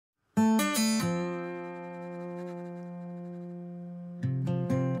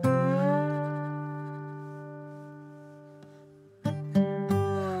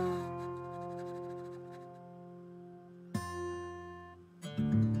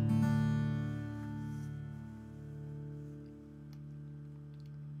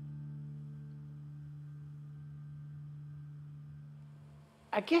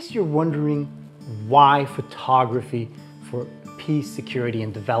I guess you're wondering why photography for peace, security,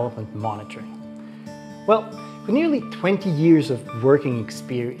 and development monitoring. Well, with nearly 20 years of working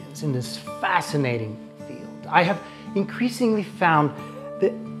experience in this fascinating field, I have increasingly found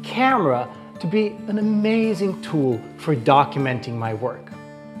the camera to be an amazing tool for documenting my work.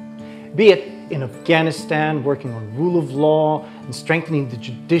 Be it in Afghanistan, working on rule of law and strengthening the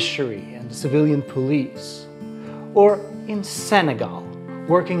judiciary and the civilian police, or in Senegal,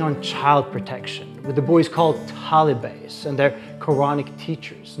 working on child protection with the boys called talibés and their Quranic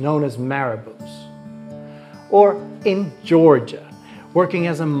teachers known as marabouts, or in Georgia, working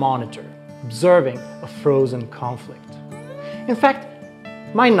as a monitor, observing a frozen conflict. In fact,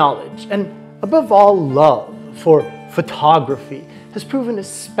 my knowledge and above all love for photography has proven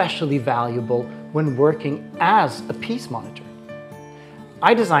especially valuable when working as a peace monitor.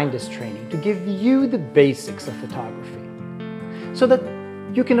 I designed this training to give you the basics of photography so that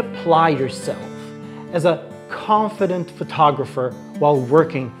you can apply yourself as a confident photographer while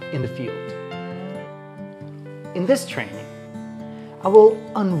working in the field. In this training, I will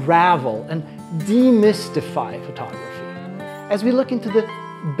unravel and demystify photography as we look into the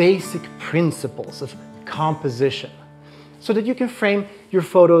basic principles of composition so that you can frame your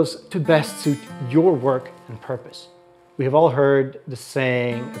photos to best suit your work and purpose. We have all heard the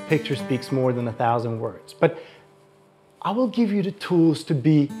saying, a picture speaks more than 1,000 words, but I will give you the tools to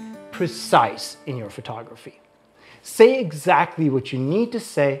be precise in your photography. Say exactly what you need to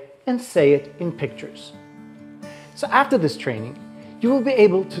say and say it in pictures. So after this training, you will be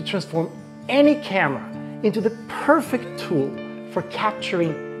able to transform any camera into the perfect tool for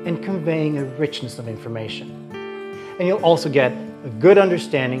capturing and conveying a richness of information. And you'll also get a good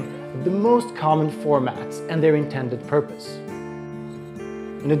understanding of the most common formats and their intended purpose.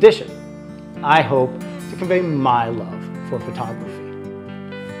 In addition, I hope to convey my love for photography.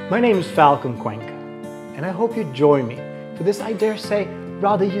 My name is Falcon Cuenca, and I hope you join me for this, I dare say,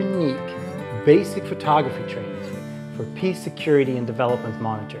 rather unique basic photography training for peace, security, and development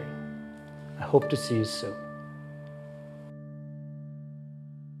monitoring. I hope to see you soon.